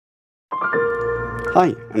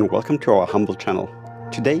Hi, and welcome to our humble channel.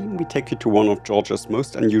 Today we take you to one of Georgia's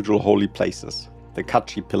most unusual holy places, the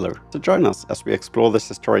Kazchi Pillar. So join us as we explore this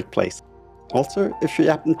historic place. Also, if you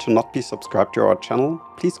happen to not be subscribed to our channel,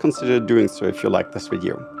 please consider doing so if you like this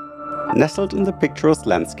video. Nestled in the picturesque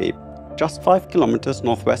landscape, just 5 kilometers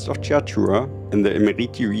northwest of Chiatura, in the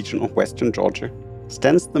Imeriti region of western Georgia,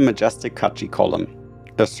 stands the majestic Kazchi Column,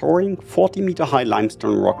 a soaring 40-meter high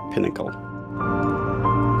limestone rock pinnacle.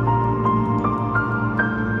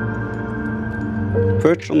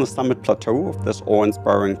 Perched on the summit plateau of this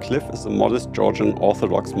awe-inspiring cliff is a modest Georgian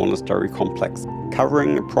Orthodox monastery complex,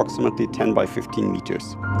 covering approximately 10 by 15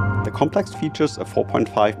 meters. The complex features a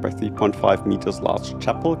 4.5 by 3.5 meters large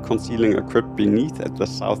chapel concealing a crypt beneath at the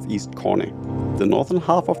southeast corner. The northern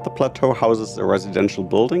half of the plateau houses a residential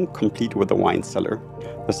building, complete with a wine cellar.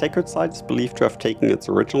 The sacred site is believed to have taken its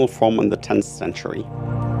original form in the 10th century.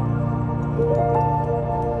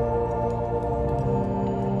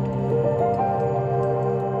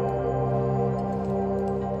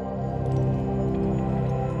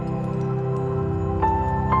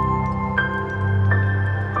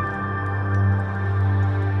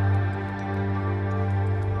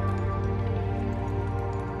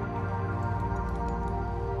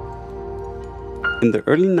 In the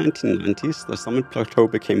early 1990s, the summit plateau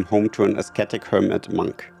became home to an ascetic hermit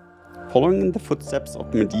monk. Following in the footsteps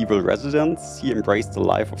of medieval residents, he embraced a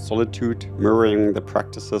life of solitude, mirroring the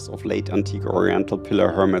practices of late antique Oriental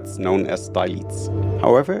pillar hermits known as stylites.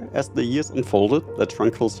 However, as the years unfolded, the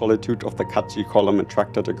tranquil solitude of the Kazchi Column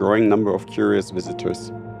attracted a growing number of curious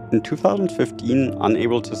visitors. In 2015,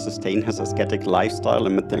 unable to sustain his ascetic lifestyle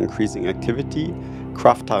amid the increasing activity,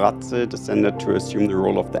 Graf Taradze descended to assume the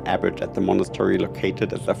role of the abbot at the monastery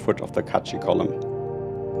located at the foot of the Kazchi Column.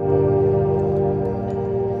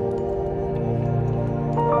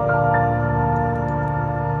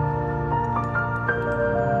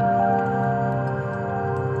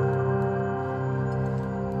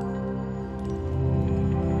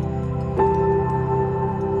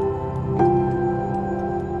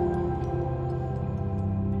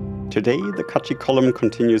 Today, the Kazchi Column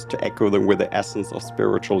continues to echo with the essence of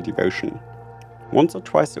spiritual devotion. Once or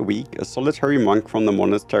twice a week, a solitary monk from the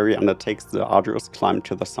monastery undertakes the arduous climb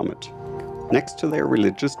to the summit. Next to their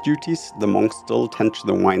religious duties, the monks still tend to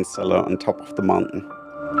the wine cellar on top of the mountain.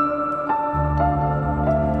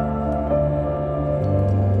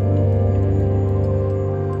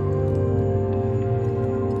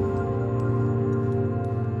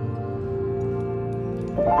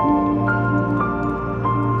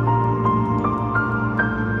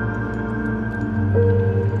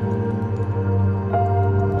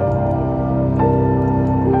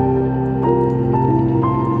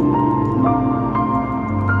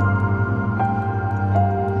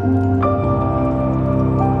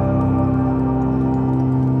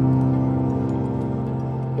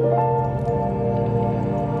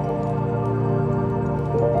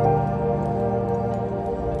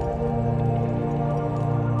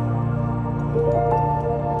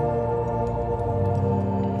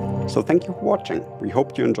 So thank you for watching. We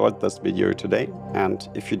hope you enjoyed this video today, and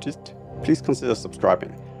if you did, please consider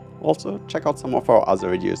subscribing. Also, check out some of our other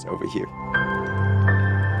videos over here.